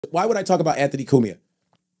Why would I talk about Anthony Cumia?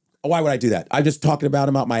 Why would I do that? I'm just talking about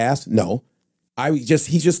him out my ass? No.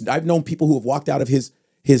 I've known people who have walked out of his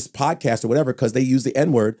podcast or whatever because they use the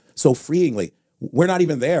N-word so freeingly. We're not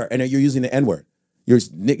even there, and you're using the N-word. You're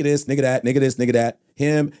nigga this, nigga that, nigga this, nigga that.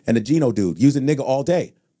 Him and the Geno dude using nigga all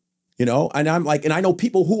day. You know, and I'm like, and I know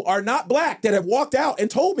people who are not black that have walked out and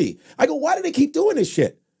told me. I go, why do they keep doing this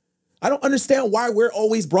shit? I don't understand why we're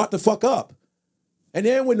always brought the fuck up. And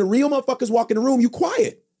then when the real motherfuckers walk in the room, you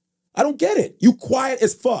quiet. I don't get it. You quiet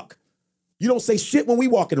as fuck. You don't say shit when we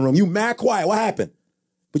walk in the room. You mad quiet. What happened?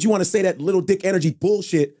 But you want to say that little dick energy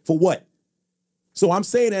bullshit for what? So I'm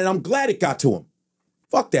saying that, and I'm glad it got to him.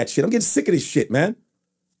 Fuck that shit. I'm getting sick of this shit, man.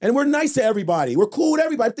 And we're nice to everybody. We're cool with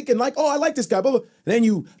everybody. Thinking like, oh, I like this guy. Blah, blah. And then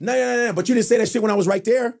you, nah. But you didn't say that shit when I was right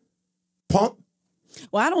there. Punk.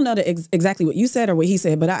 Well, I don't know exactly what you said or what he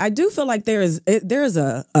said, but I do feel like there's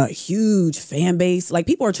a huge fan base. Like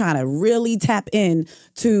people are trying to really tap in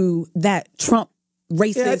to that Trump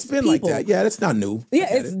racist. Yeah, it's been people. like that. Yeah, that's not new. Yeah,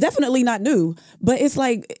 it's definitely not new. But it's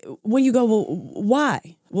like when you go, well,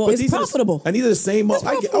 why? Well, but it's profitable. And these are the same.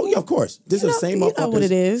 Oh yeah, of course. These are the same motherfuckers. You know what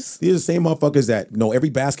it is. These are the same motherfuckers that know every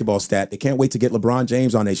basketball stat. They can't wait to get LeBron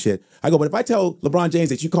James on their shit. I go, but if I tell LeBron James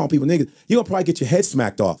that you call people niggas, you're gonna probably get your head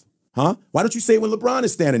smacked off. Huh? Why don't you say it when LeBron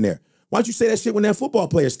is standing there? Why don't you say that shit when that football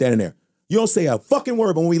player is standing there? You don't say a fucking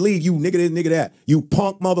word, but when we leave, you nigga this, nigga that. You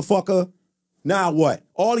punk motherfucker. Now what?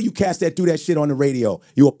 All of you cats that do that shit on the radio,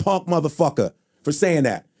 you a punk motherfucker for saying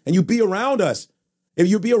that. And you be around us. If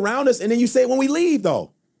you be around us and then you say it when we leave,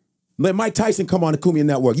 though. Let Mike Tyson come on the Cumia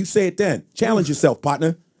Network. You say it then. Challenge yourself,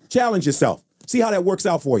 partner. Challenge yourself. See how that works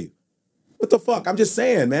out for you. What the fuck? I'm just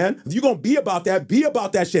saying, man. If you're going to be about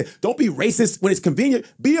that shit. Don't be racist when it's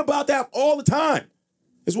convenient. Be about that all the time.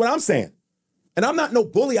 Is what I'm saying. And I'm not no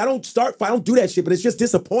bully. I don't do that shit, but it's just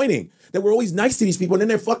disappointing that we're always nice to these people and then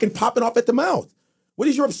they're fucking popping off at the mouth. What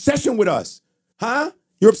is your obsession with us? Huh?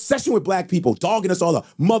 Your obsession with black people, dogging us all the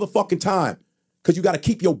motherfucking time. Because you got to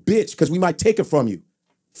keep your bitch because we might take it from you.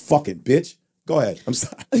 Fucking bitch. Go ahead. I'm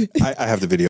sorry. I have the video.